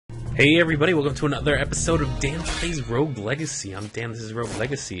Hey everybody, welcome to another episode of Dan Plays Rogue Legacy. I'm Dan, this is Rogue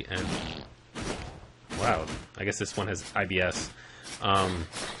Legacy, and wow, I guess this one has IBS. I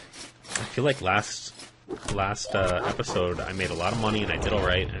feel like last episode I made a lot of money and I did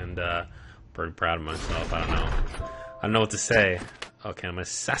alright, and pretty proud of myself. I don't know what to say. Okay, I'm an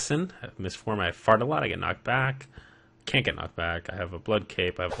assassin. I have misform, I fart a lot, I get knocked back. Can't get knocked back. I have a blood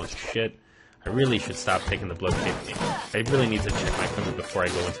cape, I have a bunch of shit. I really should stop taking the blood cape. I really need to check my equipment before I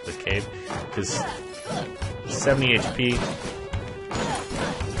go into the cave, because 70 HP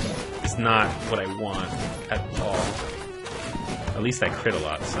is not what I want at all. At least I crit a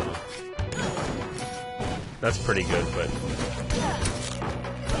lot, so that's pretty good, but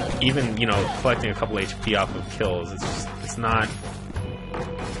even, you know, collecting a couple HP off of kills, it's not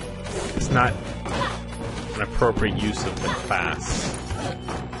an appropriate use of the class.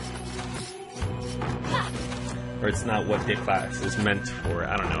 Or it's not what the class is meant for.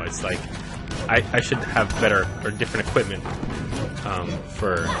 I don't know. It's like I should have better or different equipment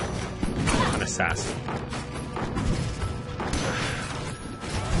for an assassin.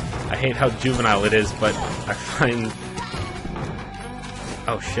 I hate how juvenile it is, but I find...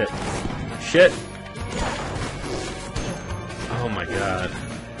 Oh shit. Shit! Oh my god.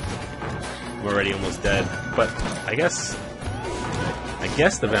 I'm already almost dead. But I guess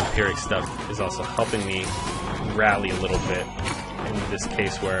the vampiric stuff is also helping me rally a little bit in this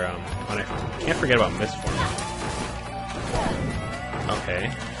case where when I can't forget about misform.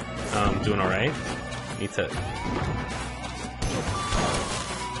 Okay, doing all right. Need to.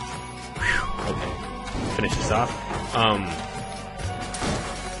 Whew. Okay, finish this off.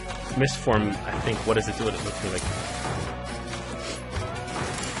 Misform. I think. What does it do? It looks me like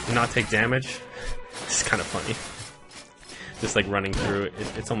not take damage. It's kind of funny. Just like running through it.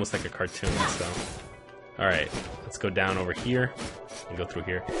 It's almost like a cartoon. So. Alright, let's go down over here and go through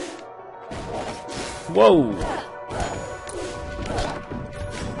here. Whoa!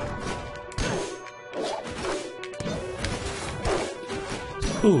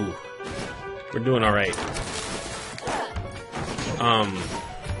 Whew. We're doing alright.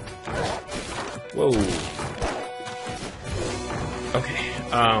 Whoa. Okay,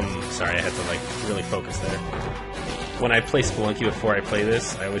 sorry, I had to, like, really focus there. When I play Spelunker before I play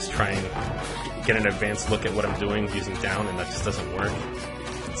this, I always try and get an advanced look at what I'm doing using down, and that just doesn't work.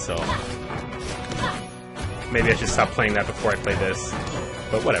 So maybe I should stop playing that before I play this.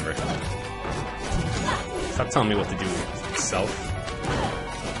 But whatever. Stop telling me what to do itself.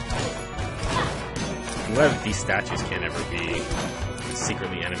 I'm glad that these statues can't ever be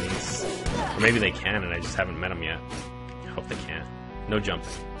secretly enemies. Or maybe they can and I just haven't met them yet. I hope they can't. No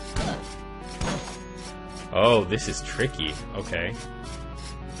jumping. Oh, this is tricky. Okay.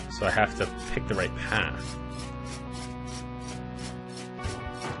 So I have to pick the right path.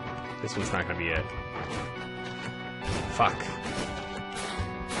 This one's not gonna be it. Fuck.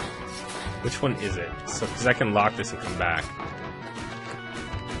 Which one is it? So, because I can lock this and come back.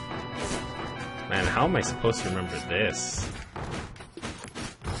 Man, how am I supposed to remember this?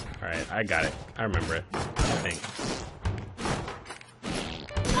 Alright, I got it. I remember it. I think.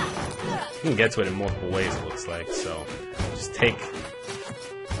 You can get to it in multiple ways, it looks like, so just take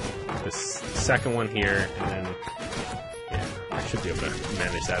this second one here, and then yeah, I should be able to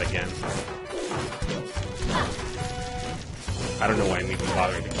manage that again. I don't know why I'm even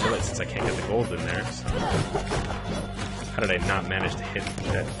bothering to kill it since I can't get the gold in there. So how did I not manage to hit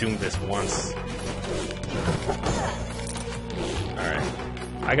that doom this once? Alright,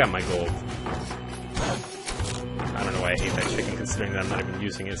 I got my gold. I don't know why I hate that chicken considering that I'm not even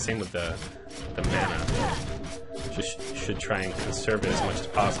using it. Same with the mana. Just should try and conserve it as much as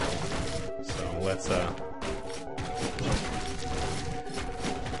possible. So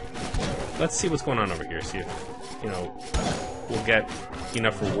let's see what's going on over here. See if, you know, we'll get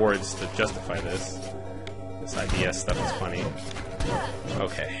enough rewards to justify this. This IBS stuff is funny.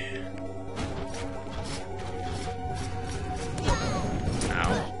 Okay.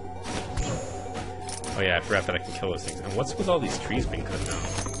 Ow. Oh yeah, I forgot that I can kill those things. And what's with all these trees being cut down?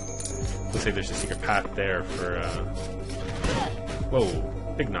 Looks like there's a secret path there for, whoa,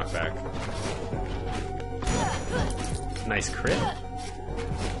 big knockback. Nice crit.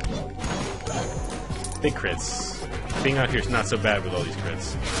 Big crits. Being out here is not so bad with all these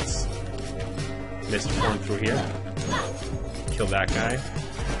crits. Let's misform through here. Kill that guy.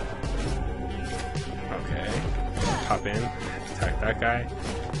 Okay. Hop in. Attack that guy.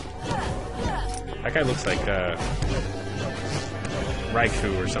 That guy looks like,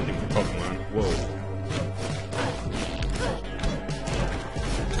 Raikou or something from Pokemon. Whoa.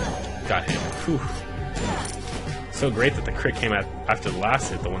 Got him. Whew. so great that the crit came after the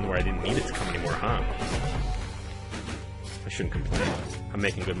last hit, the one where I didn't need it to come anymore, huh? I shouldn't complain. I'm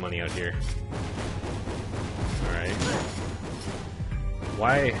making good money out here. Alright.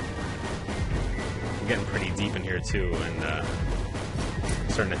 Why... I'm getting pretty deep in here too, and I'm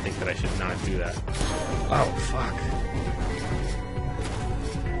starting to think that I should not do that. Oh, fuck.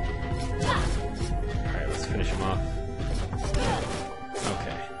 Alright, let's finish him off.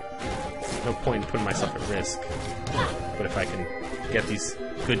 Okay. No point in putting myself at risk. But if I can get these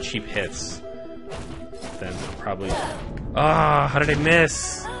good cheap hits, then I'll probably... Ah, how did I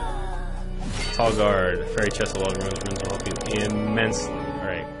miss? Tall guard, fairy chest of all rooms will help you immensely.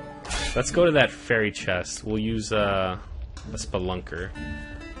 Alright. Let's go to that fairy chest. We'll use a Spelunker.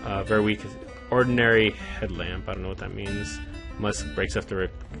 Very weak. Ordinary headlamp. I don't know what that means. Must breaks after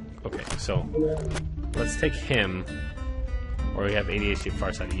it. Okay, so let's take him. Or we have ADHD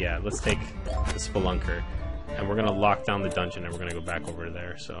Farsight. Yeah, let's take the Spelunker. And we're gonna lock down the dungeon and we're gonna go back over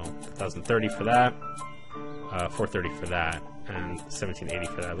there. So 1030 for that. 430 for that. And 1780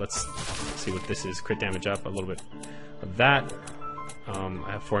 for that. Let's see what this is. Crit damage up a little bit of that.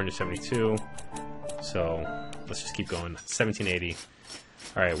 I have 472, so let's just keep going. 1780.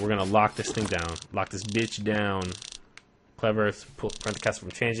 Alright, we're gonna lock this thing down. Lock this bitch down. Clever, prevent the castle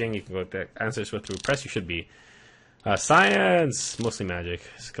from changing. You can go with the answers with through press. You should be. Science! Mostly magic.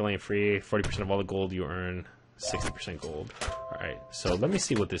 Skill ain't free. 40% of all the gold you earn. 60% gold. Alright, so let me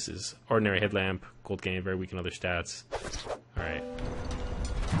see what this is. Ordinary headlamp. Gold gain, very weak in other stats. Alright.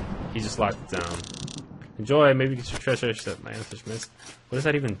 He just locked it down. Enjoy, maybe get your treasure that my ancestors missed. What does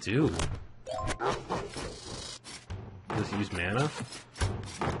that even do? Does it use mana?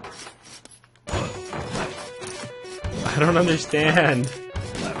 I don't understand.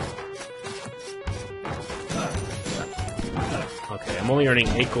 Okay, I'm only earning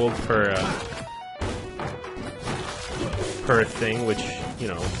 8 gold per thing, which, you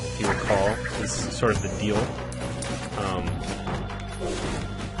know, if you recall, is sort of the deal.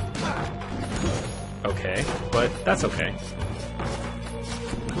 Okay, but that's okay.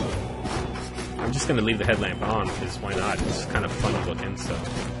 I'm just gonna leave the headlamp on, because why not? It's kind of funny looking, so...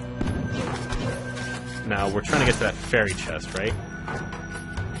 Now, we're trying to get to that fairy chest, right?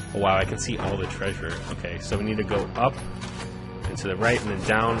 Oh wow, I can see all the treasure. Okay, so we need to go up, and to the right, and then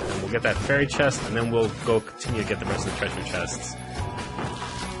down, and we'll get that fairy chest, and then we'll go continue to get the rest of the treasure chests.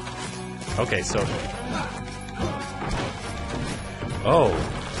 Okay, so... Oh,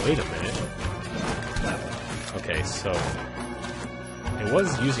 wait a minute. Okay, so it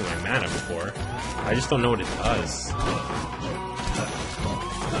was using my mana before. I just don't know what it does.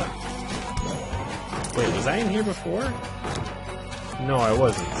 Wait, was I in here before? No, I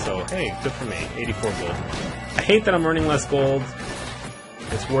wasn't. So, hey, good for me. 84 gold. I hate that I'm earning less gold.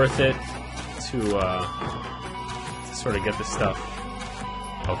 It's worth it to sort of get this stuff.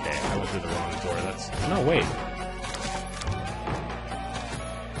 Okay, I went through the wrong door. That's... No, wait.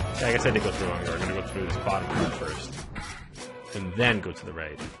 Yeah, I guess I did go through the wrong door. I'm gonna go through this bottom part first. And then go to the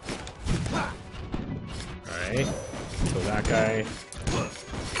right. Alright. Kill that guy.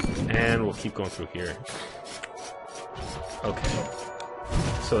 And we'll keep going through here. Okay.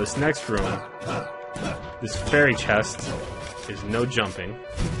 So this next room, this fairy chest, is no jumping.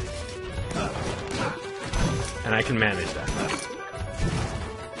 And I can manage that.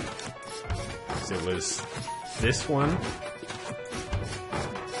 So it was this one.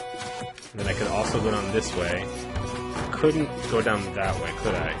 And then I could also go down this way. Couldn't go down that way,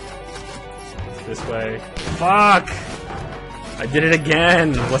 could I? This way. Fuck! I did it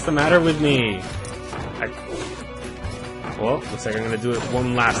again! What's the matter with me? Well, looks like I'm gonna do it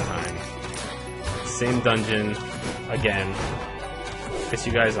one last time. Same dungeon. Again. Piss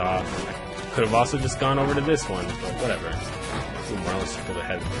you guys off. I could have also just gone over to this one, but whatever. Ooh, more. Let's go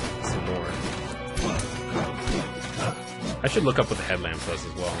ahead some more. I should look up what the headlamp does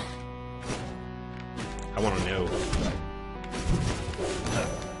as well. I want to know.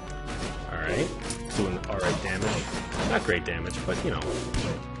 Alright. Doing alright damage. Not great damage, but, you know,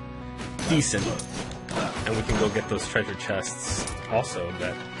 decent. And we can go get those treasure chests also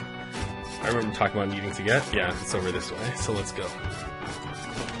that I remember talking about needing to get. Yeah, it's over this way, so let's go.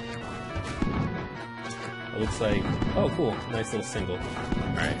 It looks like... Oh, cool. Nice little single.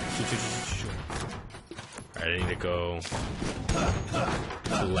 Alright. Alright, I need to go to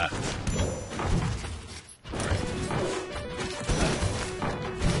the left.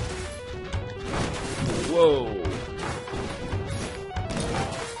 Whoa!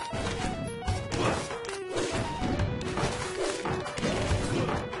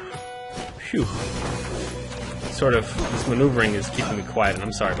 Phew. Sort of, this maneuvering is keeping me quiet, and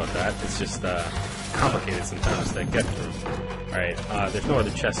I'm sorry about that. It's just, complicated sometimes to get through. Alright, there's no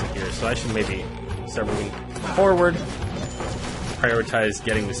other chests in here, so I should maybe start moving forward. Prioritize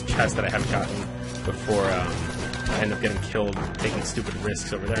getting this chest that I haven't gotten before I end up getting killed, taking stupid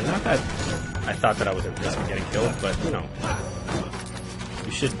risks over there. Not that I thought that I was at risk of getting killed, but, you know,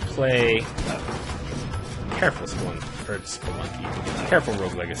 you should play careful Spelunky. Careful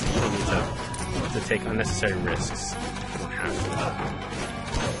Rogue Legacy. You don't need to take unnecessary risks. You don't have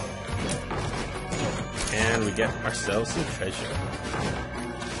to. And we get ourselves some treasure.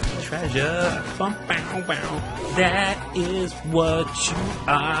 Treasure. Bum, bow, bow. That is what you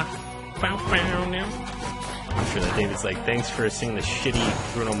are. Bow, bow, now. I'm sure that David's like, thanks for singing the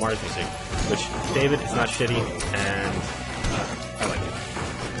shitty Bruno Mars music. Which, David, it's not shitty, and I like it.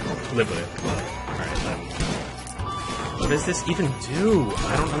 Live with it. Alright, what does this even do?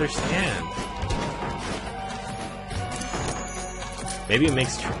 I don't understand. Maybe it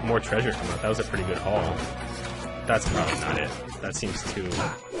makes more treasure come out. That was a pretty good haul. That's probably not it. That seems too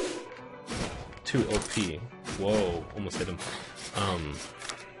OP. Whoa, almost hit him.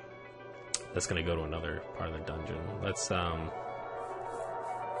 That's gonna go to another part of the dungeon. Let's where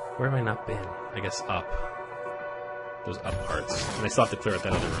have I not been? I guess up. Those up parts. And I still have to clear out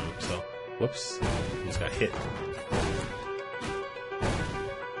that other room, so whoops. Just got hit.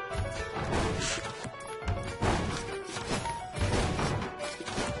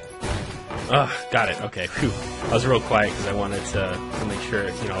 Got it. Okay. Phew. I was real quiet because I wanted to make sure,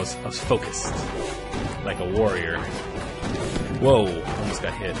 you know, I was focused like a warrior. Whoa! Almost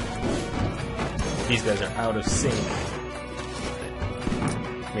got hit. These guys are out of sync.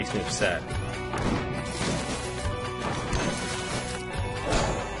 Makes me upset.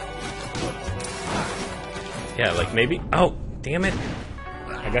 Yeah, like maybe. Oh, damn it!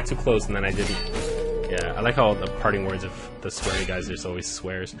 I got too close and then I didn't. Yeah, I like how the parting words of the sweary guys, there's always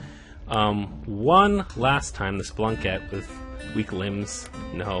swears. One last time, the Spelunker with weak limbs.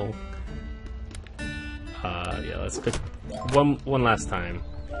 No. Yeah, let's pick one last time.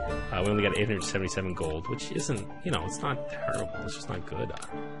 We only got 877 gold, which isn't, you know, it's not terrible. It's just not good.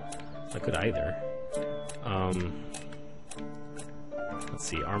 Not good either. Let's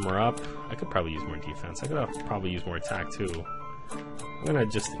see, armor up. I could probably use more defense. I could probably use more attack too. I'm gonna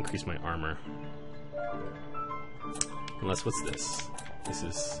just increase my armor. Unless, what's this? This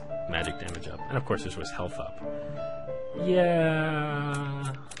is magic damage up. And of course this was health up.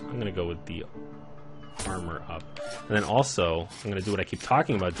 Yeah, I'm gonna go with the armor up. And then also, I'm gonna do what I keep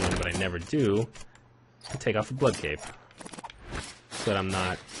talking about doing, but I never do. Take off the blood cape. So that I'm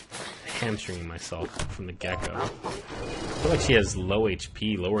not hamstringing myself from the get-go. I feel like she has low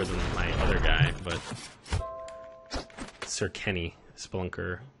HP, lower than my other guy, but Sir Kenny,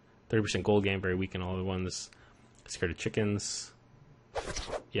 Spelunker, 30% gold gain, very weak in all the ones. Scared of chickens.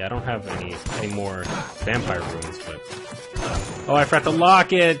 Yeah, I don't have any more vampire runes, but oh, I forgot to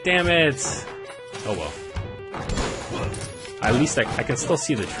lock it. Damn it! Oh well. At least I can still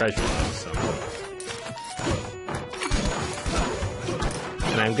see the treasure though, so.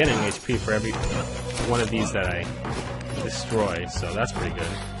 And I'm getting HP for every one of these that I destroy, so that's pretty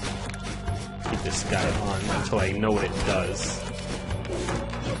good. Keep this guy on until I know what it does.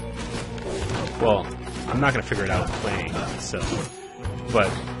 Well, I'm not gonna figure it out playing, so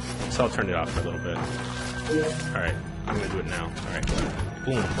I'll turn it off for a little bit. Alright, I'm gonna do it now. Alright.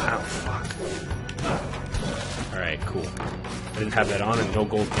 Boom. Ow, fuck. Alright, cool. I didn't have that on and no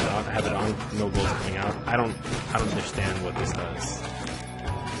gold came out. I have it on, no gold coming out. I don't understand what this does.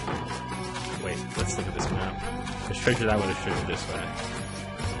 Wait, let's look at this map. There's treasure that way, there's treasure this way.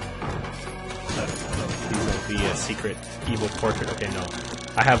 These will be a secret evil portrait. Okay, no.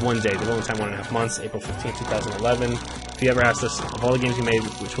 I have one day, the only time 1.5 months, April 15, 2011. If you ever asked us, of all the games you made,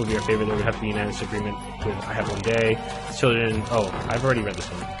 which will be your favorite, there would have to be unanimous agreement with I Have One Day. Children, oh, I've already read this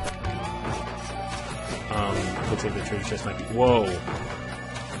one. Looks like the treasure chest might be, whoa.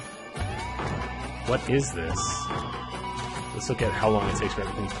 What is this? Let's look at how long it takes for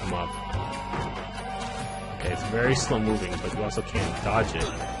everything to come up. Okay, it's very slow moving, but you also can't dodge it.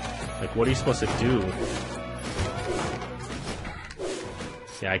 Like, what are you supposed to do?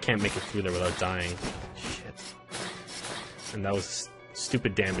 Yeah, I can't make it through there without dying. Shit. And that was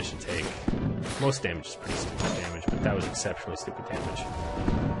stupid damage to take. Most damage is pretty stupid damage, but that was exceptionally stupid damage.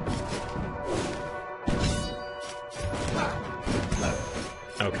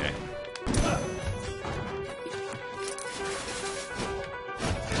 Okay.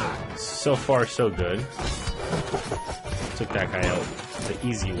 So far, so good. Took that guy out the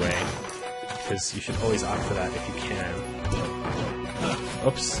easy way, because you should always opt for that if you can.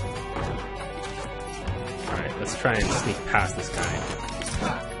 Oops. Alright, let's try and sneak past this guy.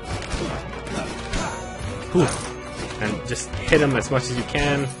 And just hit him as much as you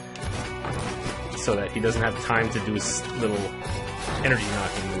can so that he doesn't have time to do his little energy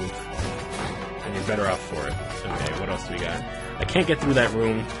knocking move. And you're better off for it. Okay, what else do we got? I can't get through that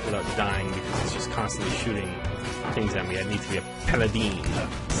room without dying because it's just constantly shooting things at me. I need to be a paladin.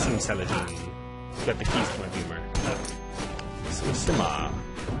 Sim Saladin. Got the keys to my beamer. Sima.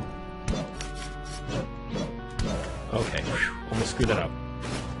 Okay, almost screwed that up.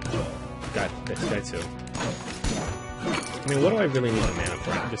 Got this guy too. I mean, what do I really need the mana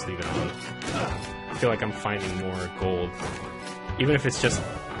for? I can just leave it on. I feel like I'm finding more gold. Even if it's just,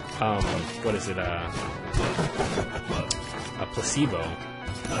 what is it, a placebo.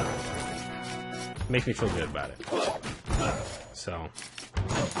 Makes me feel good about it. So,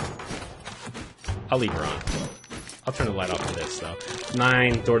 I'll leave her on. I'll turn the light off for this, though.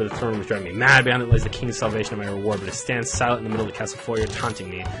 9, door to the throne room is driving me mad. Behind it lies the king's salvation of my reward, but it stands silent in the middle of the castle foyer, taunting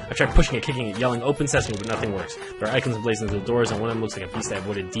me. I tried pushing it, kicking it, yelling, "Open sesame," but nothing works. There are icons emblazoned into the doors, and one of them looks like a beast I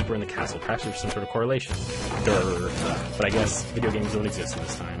avoided deeper in the castle. Perhaps there's some sort of correlation. Durr. But I guess video games don't exist in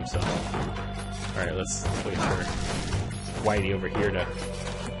this time, so... Alright, let's wait for Whitey over here to...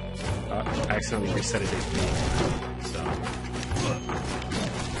 I accidentally reset his HP. So...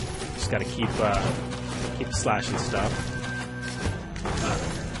 Just gotta keep slashing stuff.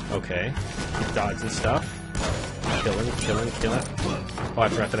 Okay. Keep dodging stuff. Killing. Oh, I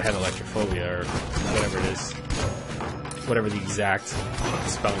forgot that I had electrophobia, or whatever it is. Whatever the exact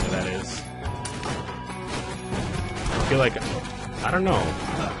spelling of that is. I feel like... I don't know.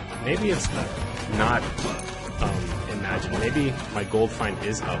 Maybe it's not imagined. Maybe my gold find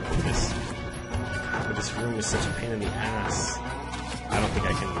is up with this. But this room is such a pain in the ass. I don't think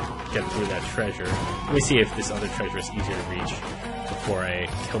I can get through that treasure. Let me see if this other treasure is easier to reach before I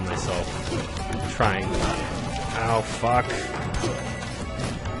kill myself trying. Ow, fuck.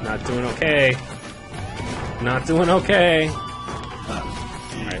 Not doing okay. Not doing okay.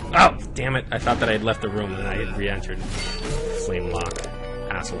 Alright. Oh, damn it. I thought that I had left the room and I had re-entered. Flame lock.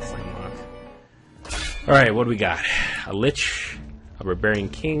 Asshole flame lock. Alright, what do we got? A Lich, a Barbarian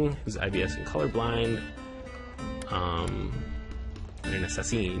King who's IBS and colorblind, an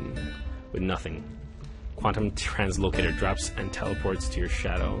assassin with nothing. Quantum Translocator drops and teleports to your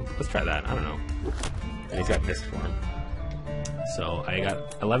shadow. Let's try that. I don't know. And he's got this form. So I got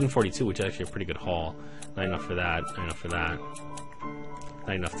 1142, which is actually a pretty good haul. Not enough for that. Not enough for that.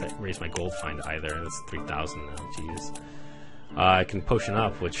 Not enough to raise my gold find either. That's 3,000 now. Jeez. I can potion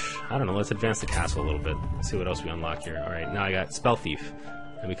up, which, I don't know, let's advance the castle a little bit. Let's see what else we unlock here. Alright, now I got Spell Thief.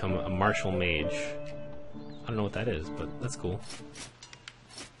 I become a martial mage. I don't know what that is, but that's cool.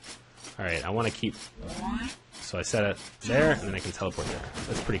 Alright, I want to keep... So I set it there, and then I can teleport there.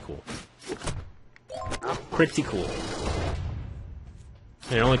 That's pretty cool. Pretty cool.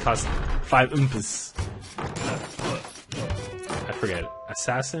 And it only costs 5 impus. I forget.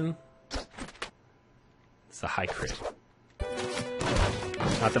 Assassin? It's a high crit.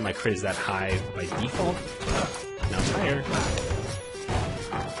 Not that my crit is that high by default, but now it's higher.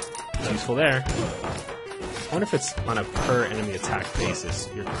 It's useful there. I wonder if it's on a per enemy attack basis,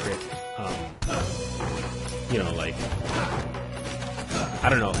 your crit, you know, like, I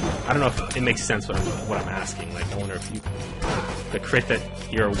don't know if it makes sense what I'm asking. Like, I wonder if the crit that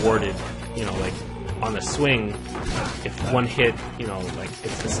you're awarded, you know, like, on the swing, if one hit, you know, like,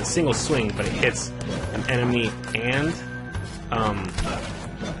 it's a single swing, but it hits an enemy and,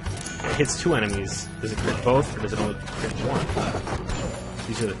 it hits 2 enemies, does it crit both, or does it only crit 1?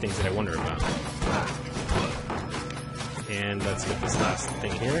 These are the things that I wonder about. And let's get this last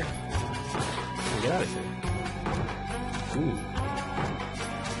thing here. And get out of here. Ooh.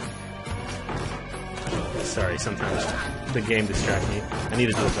 Sorry, sometimes the game distracts me. I need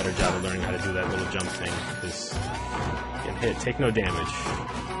to do a better job of learning how to do that little jump thing, because get hit, take no damage.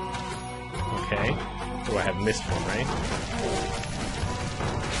 Okay. Oh, I have missed one, right?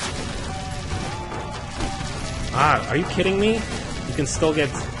 Ah, are you kidding me? You can still get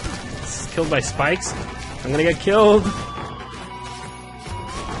killed by spikes? I'm gonna get killed!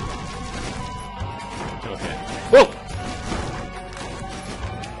 Okay. Whoa!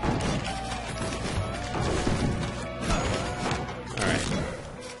 Alright.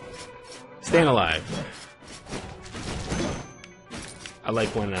 Staying alive. I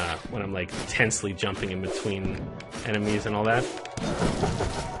like when I'm like tensely jumping in between enemies and all that.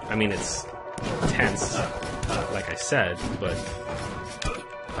 I mean, it's tense, like I said, but...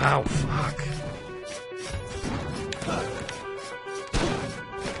 Ow, fuck.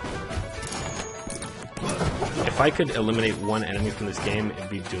 If I could eliminate one enemy from this game, it'd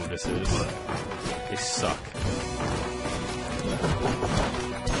be Doombuses. They suck.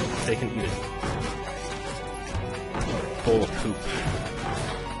 They can eat it. bowl of poop.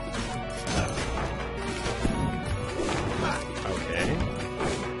 Okay.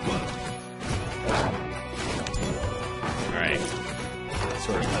 Alright.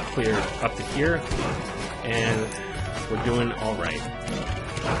 Sort of clear up to here. And we're doing alright.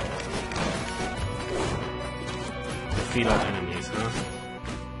 Defeat all enemies, huh?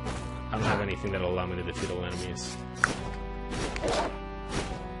 I don't have anything that'll allow me to defeat all enemies.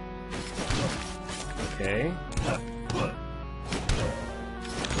 Okay.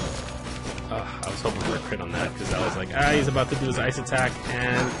 I was hoping for a crit on that, because I was like, he's about to do his ice attack,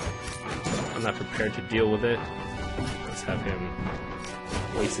 and I'm not prepared to deal with it. Let's have him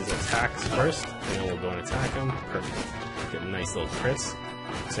waste his attacks first, and then we'll go and attack him. Perfect. Get nice little crits.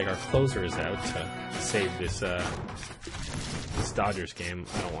 Looks like our closer is out to save this Dodgers game.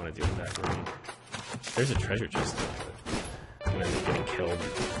 I don't want to deal with that room. There's a treasure chest there, but I'm going to end up getting killed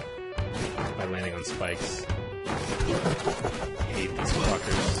by landing on spikes. I hate these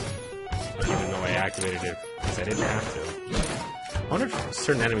fuckers. Even though I activated it because I didn't have to. I wonder if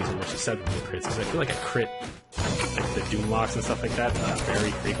certain enemies are more susceptible to crits, because I feel like I crit like the Doom locks and stuff like that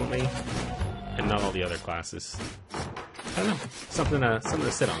very frequently, and not all the other classes. I don't know. Something to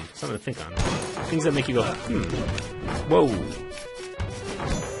sit on, something to think on. Things that make you go, whoa.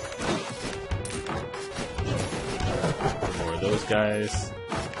 More of those guys,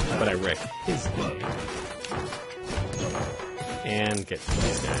 but I wreck his game. And get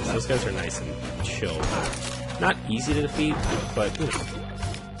these guys. Those guys are nice and chill. Not easy to defeat, but you know,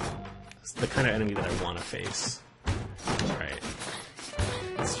 it's the kind of enemy that I want to face. Alright.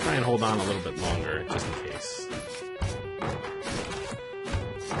 Let's try and hold on a little bit longer, just in case.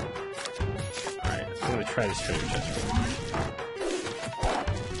 Alright, I'm going to try this treasure chest real quick.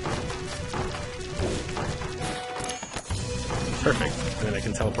 Perfect. And then I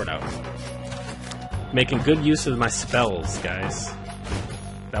can teleport out. Making good use of my spells, guys.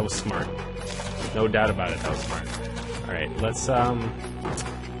 That was smart. No doubt about it, that was smart. Alright, let's,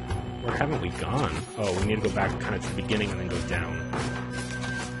 where haven't we gone? Oh, we need to go back kind of to the beginning and then go down.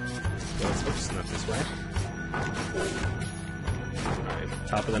 So let's go just not this way. Alright,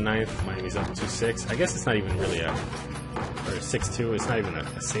 top of the ninth. Miami's up 2-6. I guess it's not even really or 6-2. It's not even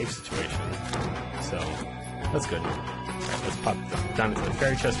a safe situation. So, that's good. Alright, let's pop down into the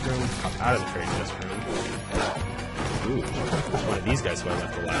fairy chest room, pop out of the fairy chest room. Ooh, it's one of these guys who I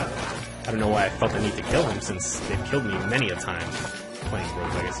left alive. I don't know why I felt the need to kill him, since they've killed me many a time playing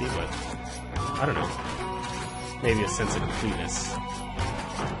Rogue Legacy, but I don't know. Maybe a sense of completeness.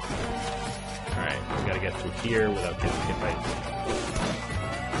 Alright, we gotta get through here without getting hit by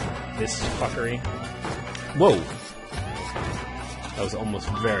this fuckery. Whoa! That was almost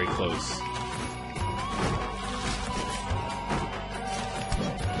very close.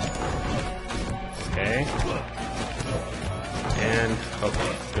 Okay. And,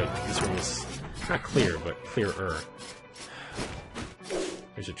 okay, good. This room is not clear, but clearer.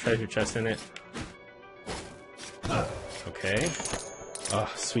 There's a treasure chest in it. Okay. Oh,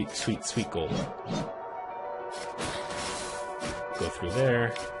 sweet, sweet, sweet gold. Go through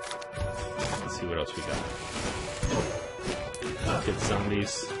there. Let's see what else we got. Get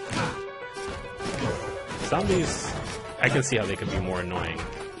zombies. Zombies, I can see how they could be more annoying.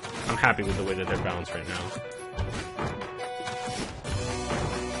 I'm happy with the way that they're balanced right now.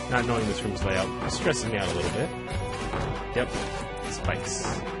 Not knowing this room's layout stresses me out a little bit. Yep. Spikes.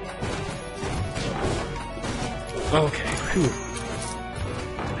 Okay. Whew.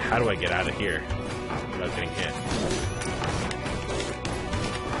 How do I get out of here without getting hit?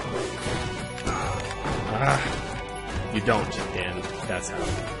 You don't, Dan. That's how.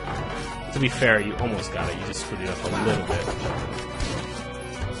 To be fair, you almost got it. You just screwed it up a little bit.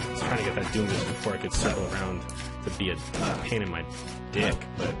 Trying to get that Doom Boost before I could circle around to be a pain in my dick,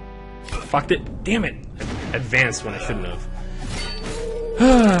 but fucked it. Damn it! I advanced when I shouldn't have.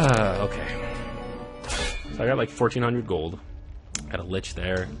 Okay. So I got like 1,400 gold. Got a Lich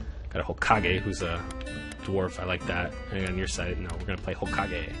there. Got a Hokage, who's a dwarf. I like that. And on your side, no, we're gonna play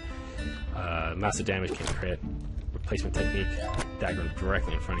Hokage. Massive damage, can't crit. Replacement technique. Dagger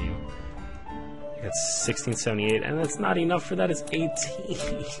directly in front of you. It's 1678, and that's not enough for that. It's 18.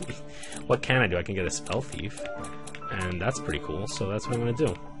 What can I do? I can get a Spell Thief, and that's pretty cool, so that's what I'm going to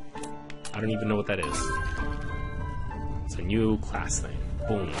do. I don't even know what that is. It's a new class thing.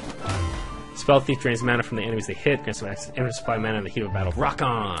 Boom. Spell Thief drains mana from the enemies they hit, grants some energy supply mana in the heat of battle. Rock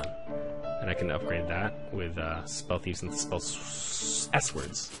on! And I can upgrade that with Spell Thieves and Spell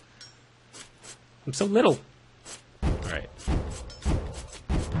S-words. I'm so little! Alright.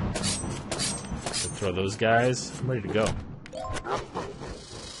 Throw those guys. I'm ready to go.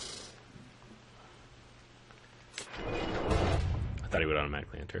 he would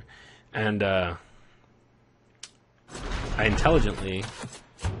automatically enter. And I intelligently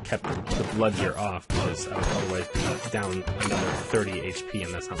kept the blood gear off because I would otherwise be down another 30 HP,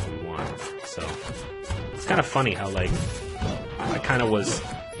 and that's not what we want. So it's kind of funny how, like, I kind of was...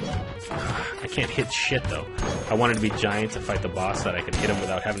 I can't hit shit, though. I wanted to be giant to fight the boss so that I could hit him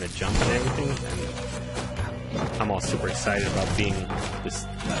without having to jump and everything, and I'm all super excited about being this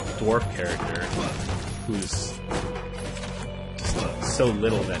dwarf character who's just so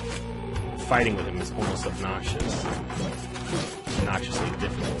little that fighting with him is almost obnoxious. Obnoxiously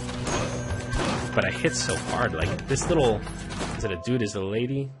difficult. But I hit so hard, like, this little... Is it a dude? Is it a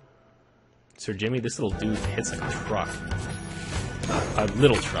lady? Sir Jimmy? This little dude hits like a truck. A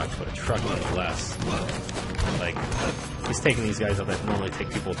little truck, but a truck nonetheless. Like, he's taking these guys out that normally take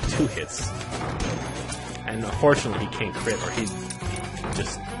people 2 hits. And unfortunately, he can't crit, or he'd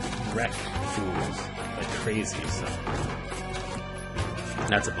just wreck fools like crazy, so...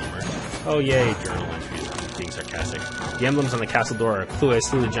 That's a bummer. Oh, yay, journal entries. Being sarcastic. The emblems on the castle door are a clue. I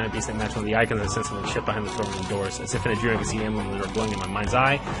slew the giant beast that matched one of the icons that sense of the ship behind the throne room doors. As if in a dream, I can see the emblem of the door glowing in my mind's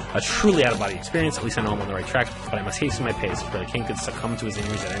eye. A truly out-of-body experience. At least I know I'm on the right track, but I must hasten my pace, for the king could succumb to his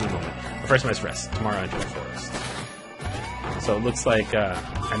injuries at any moment. But first I must rest. Tomorrow I enter the forest. So it looks like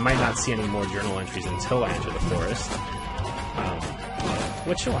I might not see any more journal entries until I enter the forest.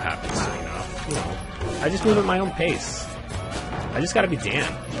 Which will happen soon enough. You know, I just move at my own pace. I just gotta be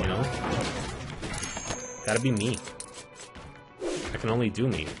Dan, you know? Gotta be me. I can only do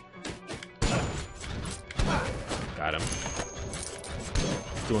me. Got him.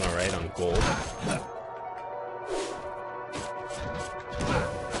 Doing alright on gold.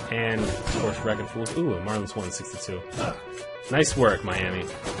 And, of course, Wrecking Fools. Ooh, Marlin's 162. Nice work, Miami.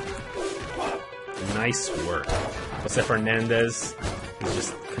 Nice work. Jose Fernandez is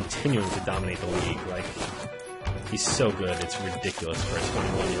just continuing to dominate the league. Like, he's so good, it's ridiculous for a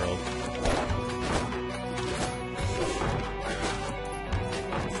 21-year-old.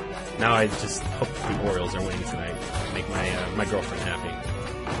 Now I just hope the Orioles are winning tonight. Make my girlfriend happy.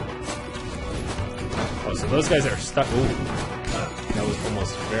 Oh, so those guys are stuck. Ooh, that was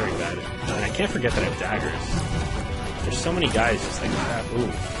almost very bad. And I can't forget that I have daggers. There's so many guys just like that.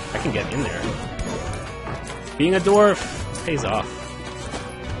 Ooh, I can get in there. Being a dwarf pays off.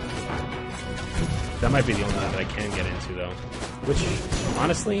 That might be the only one that I can get into, though. Which,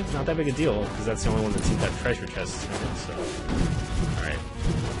 honestly, not that big a deal, because that's the only one that's in that treasure chest in it, so... Alright.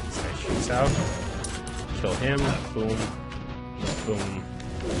 This guy shoots out. Kill him. Boom. Boom.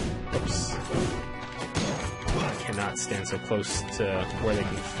 Oops. I cannot stand so close to where they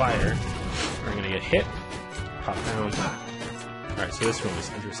can fire. We're gonna get hit. Pop down. Alright, so this room is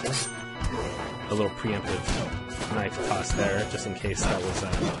interesting. A little preemptive knife toss there, just in case that was a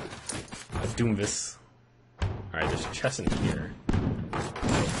Doomvis. Alright, there's a chest in here.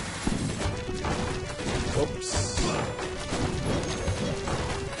 Whoops.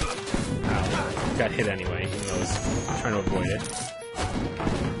 Ow. Got hit anyway, even though I was trying to avoid it.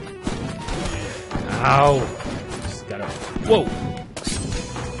 Ow! Just gotta... Whoa!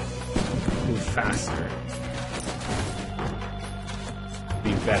 Move faster.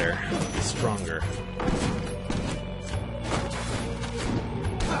 Be better. Be stronger.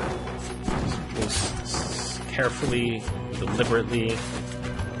 Carefully, deliberately,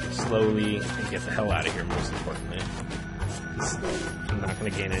 slowly, and get the hell out of here, most importantly. I'm not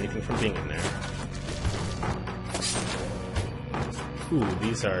going to gain anything from being in there. Ooh,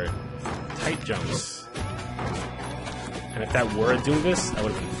 these are tight jumps. And if that were a Doomvis, I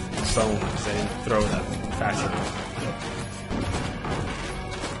would have been boned because I didn't throw it up fast enough.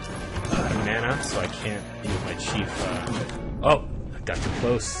 Mana, so I can't use my chief. Oh, I got too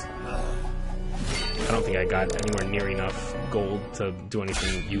close. I don't think I got anywhere near enough gold to do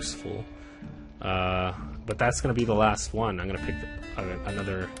anything useful. But that's going to be the last one. I'm going to pick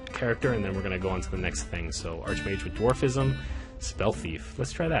another character, and then we're going to go on to the next thing. So, Archmage with Dwarfism, Spell Thief.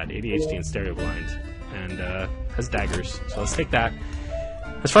 Let's try that. ADHD and Stereo Blind. And has daggers. So let's take that.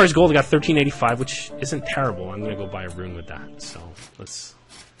 As far as gold, I got 1385, which isn't terrible. I'm going to go buy a rune with that. So, let's...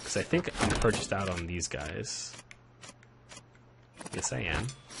 Because I think I'm purchased out on these guys. Yes, I am.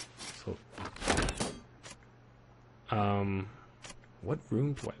 So... what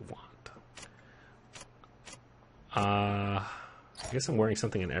room do I want? I guess I'm wearing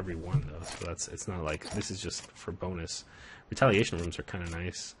something in every one, though, so it's not like, this is just for bonus. Retaliation rooms are kind of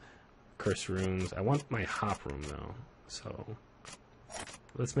nice. Curse rooms. I want my hop room, though, so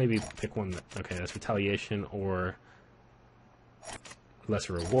let's maybe pick one that, okay, that's retaliation or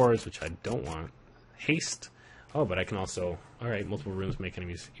lesser rewards, which I don't want. Haste Oh, but I can also... Alright, multiple rooms make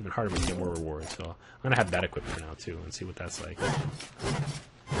enemies even harder, but you get more rewards. So I'm going to have that equipped for now, too, and see what that's like.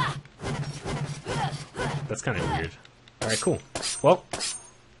 That's kind of weird. Alright, cool. Well,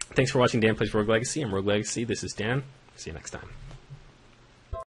 thanks for watching Dan Plays Rogue Legacy. I'm Rogue Legacy. This is Dan. See you next time.